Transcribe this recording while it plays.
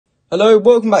Hello,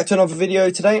 welcome back to another video.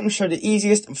 Today I'm going to show the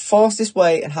easiest and fastest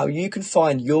way and how you can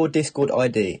find your Discord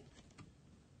ID.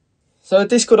 So a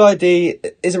Discord ID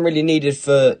isn't really needed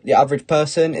for the average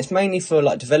person. It's mainly for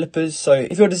like developers. So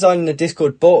if you're designing a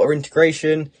Discord bot or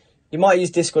integration, you might use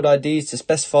Discord IDs to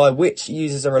specify which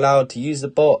users are allowed to use the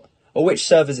bot or which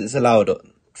servers it's allowed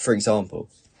on, for example.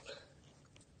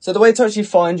 So the way to actually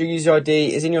find your user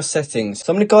ID is in your settings.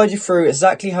 So I'm going to guide you through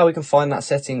exactly how we can find that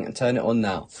setting and turn it on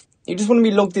now. You just want to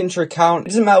be logged into your account. It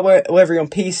doesn't matter whether you're on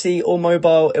PC or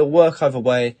mobile, it'll work either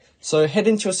way. So head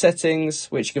into your settings,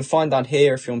 which you can find down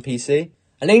here if you're on PC.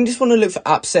 And then you just want to look for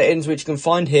app settings, which you can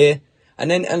find here.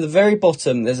 And then at the very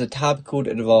bottom, there's a tab called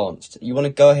Advanced. You want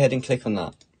to go ahead and click on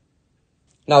that.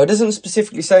 Now, it doesn't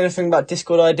specifically say anything about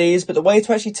Discord IDs, but the way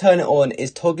to actually turn it on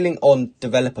is toggling on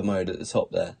developer mode at the top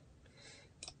there.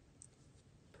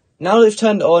 Now that it's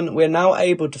turned on, we're now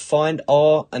able to find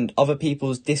our and other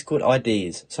people's Discord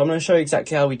IDs. So I'm going to show you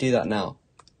exactly how we do that now.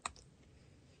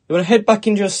 You want to head back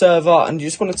into your server and you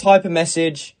just want to type a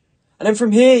message. And then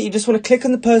from here, you just want to click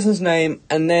on the person's name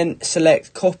and then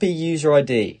select copy user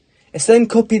ID. It's then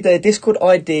copied their Discord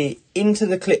ID into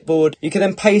the clipboard. You can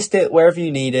then paste it wherever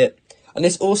you need it. And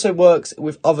this also works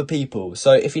with other people.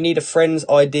 So if you need a friend's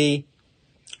ID,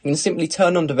 you can simply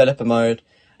turn on developer mode.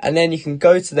 And then you can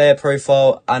go to their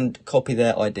profile and copy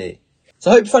their ID. So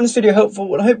I hope you found this video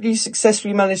helpful and I hope you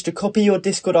successfully managed to copy your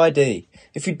Discord ID.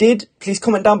 If you did, please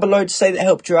comment down below to say that it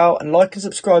helped you out and like and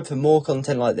subscribe for more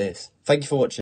content like this. Thank you for watching.